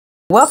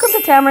Welcome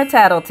to Tamara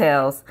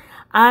Tattletales.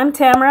 I'm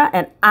Tamara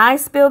and I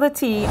spill the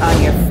tea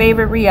on your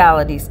favorite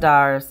reality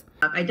stars.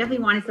 I definitely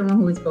wanted someone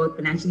who was both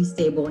financially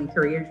stable and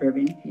career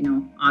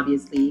driven,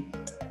 obviously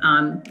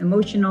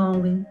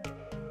emotional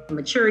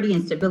maturity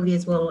and stability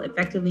as well,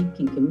 effectively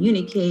can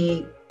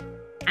communicate,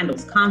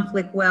 handles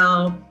conflict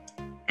well.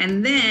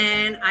 And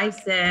then I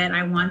said,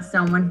 I want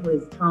someone who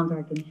is tall,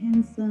 dark, and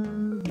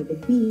handsome, with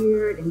a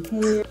beard and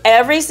hair.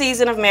 Every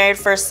season of Married at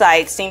First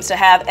Sight seems to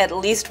have at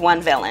least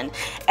one villain.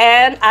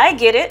 And I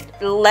get it.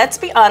 Let's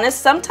be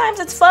honest,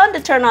 sometimes it's fun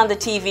to turn on the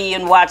TV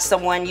and watch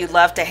someone you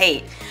love to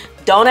hate.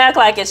 Don't act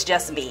like it's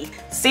just me.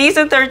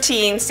 Season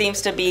 13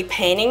 seems to be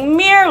painting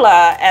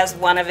Myrla as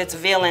one of its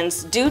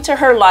villains due to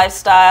her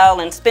lifestyle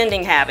and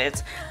spending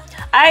habits.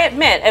 I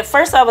admit, at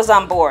first I was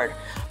on board.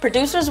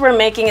 Producers were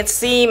making it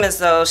seem as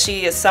though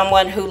she is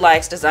someone who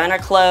likes designer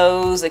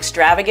clothes,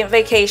 extravagant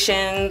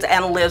vacations,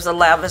 and lives a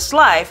lavish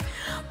life.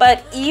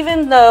 But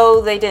even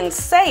though they didn't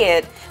say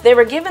it, they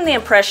were given the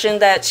impression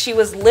that she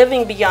was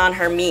living beyond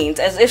her means,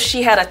 as if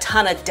she had a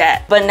ton of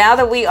debt. But now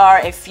that we are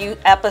a few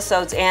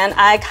episodes in,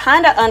 I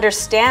kind of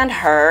understand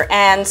her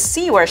and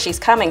see where she's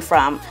coming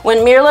from.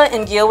 When Myrla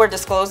and Gil were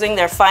disclosing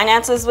their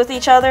finances with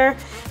each other,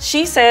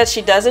 she said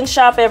she doesn't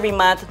shop every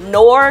month,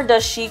 nor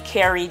does she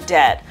carry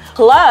debt.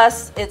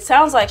 Plus, it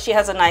sounds like she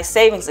has a nice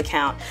savings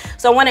account.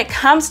 So when it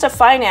comes to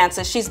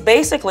finances, she's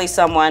basically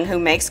someone who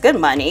makes good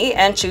money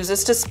and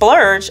chooses to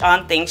splurge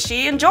on things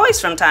she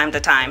enjoys from time to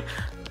time.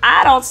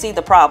 I don't see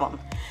the problem.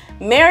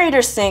 Married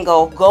or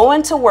single,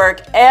 going to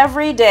work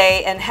every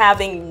day and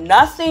having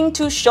nothing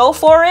to show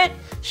for it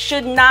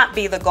should not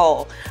be the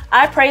goal.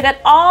 I pray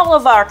that all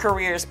of our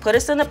careers put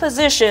us in a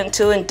position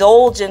to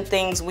indulge in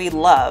things we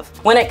love.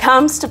 When it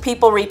comes to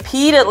people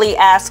repeatedly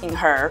asking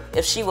her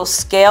if she will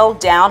scale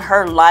down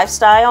her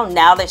lifestyle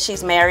now that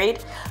she's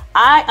married,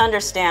 I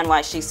understand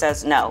why she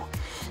says no.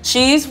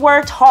 She's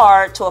worked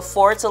hard to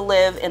afford to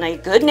live in a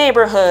good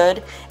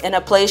neighborhood in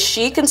a place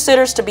she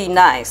considers to be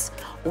nice.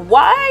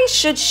 Why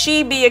should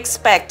she be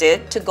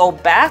expected to go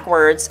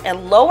backwards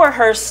and lower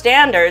her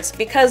standards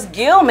because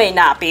Gil may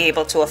not be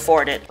able to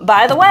afford it?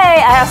 By the way,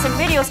 I have some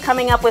videos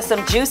coming up with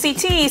some juicy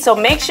tea, so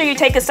make sure you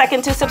take a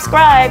second to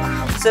subscribe.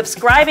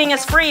 Subscribing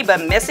is free,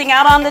 but missing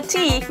out on the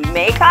tea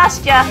may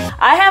cost ya.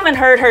 I haven't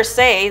heard her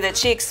say that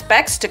she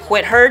expects to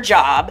quit her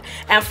job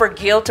and for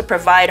Gil to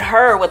provide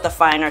her with the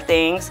finer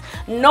things,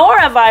 nor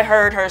have I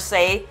heard her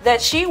say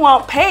that she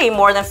won't pay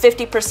more than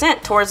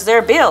 50% towards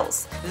their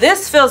bills.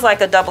 This feels like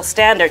a double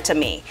standard to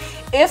me.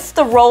 If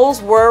the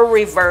roles were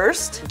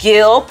reversed,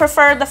 Gil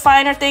preferred the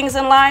finer things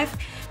in life,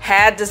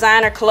 had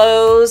designer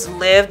clothes,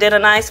 lived in a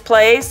nice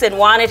place, and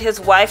wanted his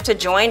wife to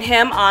join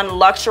him on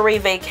luxury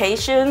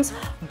vacations,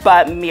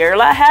 but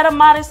Myrla had a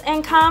modest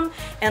income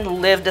and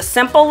lived a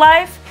simple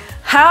life,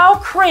 how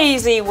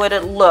crazy would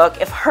it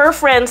look if her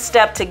friends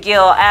stepped to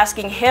Gil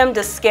asking him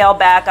to scale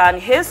back on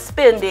his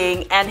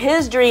spending and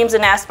his dreams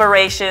and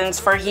aspirations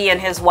for he and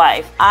his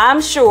wife?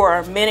 I'm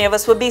sure many of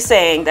us would be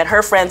saying that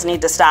her friends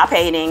need to stop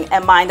hating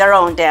and mind their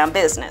own damn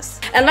business.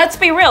 And let's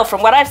be real,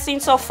 from what I've seen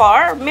so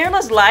far,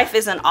 Myrla's life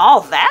isn't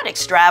all that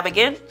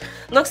extravagant.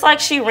 Looks like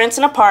she rents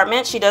an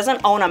apartment, she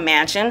doesn't own a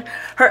mansion.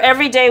 Her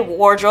everyday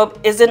wardrobe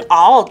isn't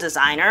all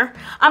designer.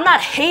 I'm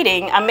not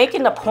hating, I'm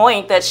making the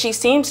point that she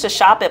seems to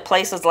shop at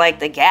places like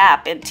The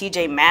Gap and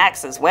TJ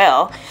Maxx as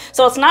well.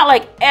 So it's not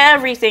like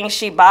everything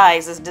she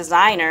buys is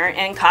designer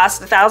and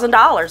costs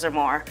 $1,000 or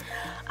more.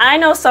 I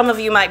know some of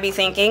you might be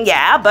thinking,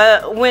 yeah,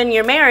 but when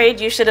you're married,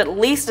 you should at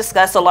least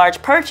discuss a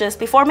large purchase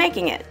before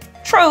making it.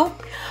 True,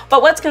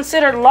 but what's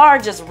considered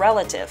large is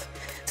relative.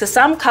 To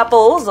some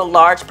couples, a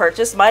large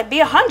purchase might be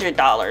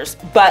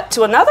 $100, but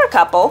to another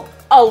couple,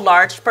 a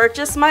large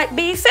purchase might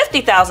be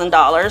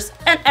 $50,000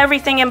 and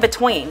everything in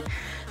between.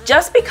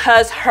 Just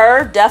because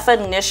her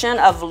definition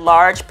of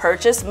large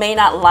purchase may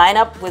not line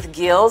up with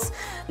Gil's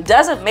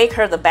doesn't make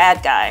her the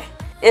bad guy.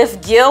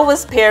 If Gil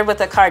was paired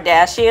with a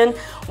Kardashian,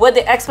 would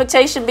the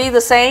expectation be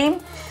the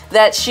same?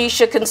 That she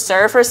should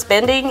conserve her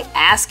spending,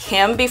 ask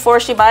him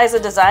before she buys a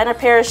designer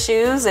pair of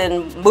shoes,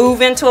 and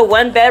move into a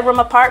one-bedroom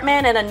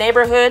apartment in a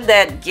neighborhood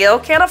that Gil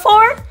can't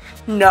afford?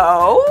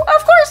 No,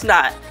 of course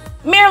not.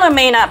 Myrla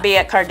may not be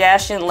at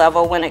Kardashian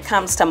level when it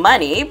comes to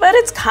money, but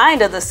it's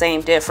kind of the same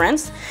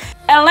difference.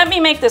 And let me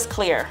make this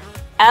clear.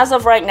 As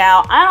of right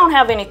now, I don't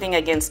have anything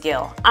against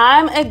Gil.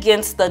 I'm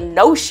against the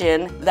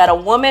notion that a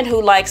woman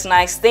who likes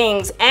nice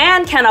things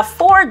and can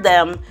afford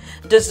them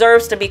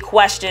deserves to be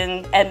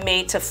questioned and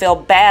made to feel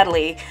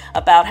badly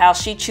about how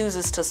she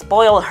chooses to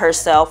spoil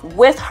herself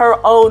with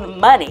her own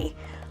money.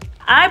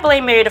 I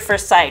blame Married at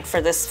First Sight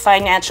for this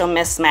financial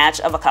mismatch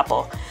of a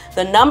couple.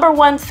 The number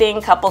one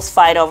thing couples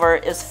fight over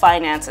is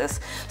finances.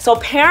 So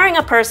pairing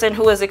a person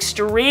who is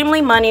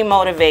extremely money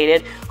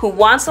motivated, who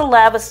wants a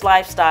lavish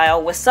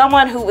lifestyle, with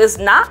someone who is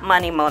not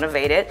money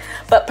motivated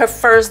but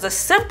prefers the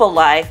simple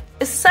life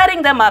is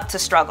setting them up to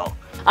struggle.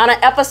 On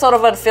an episode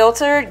of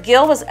Unfiltered,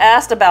 Gil was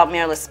asked about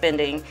Myrla's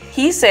spending.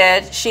 He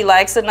said she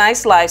likes a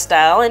nice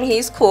lifestyle and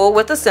he's cool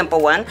with a simple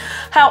one.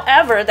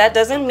 However, that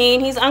doesn't mean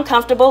he's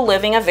uncomfortable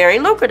living a very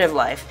lucrative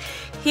life.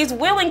 He's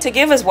willing to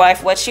give his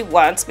wife what she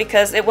wants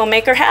because it will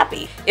make her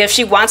happy. If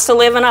she wants to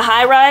live in a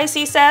high-rise,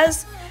 he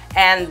says,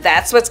 and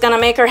that's what's gonna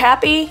make her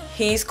happy,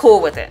 he's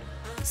cool with it.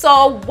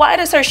 So why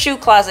does her shoe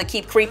closet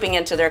keep creeping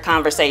into their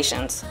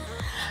conversations?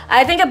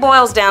 I think it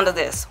boils down to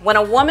this. When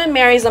a woman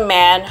marries a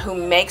man who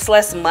makes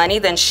less money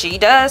than she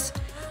does,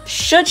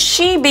 should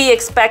she be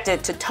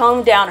expected to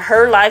tone down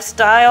her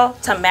lifestyle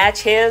to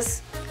match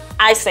his?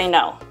 I say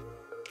no.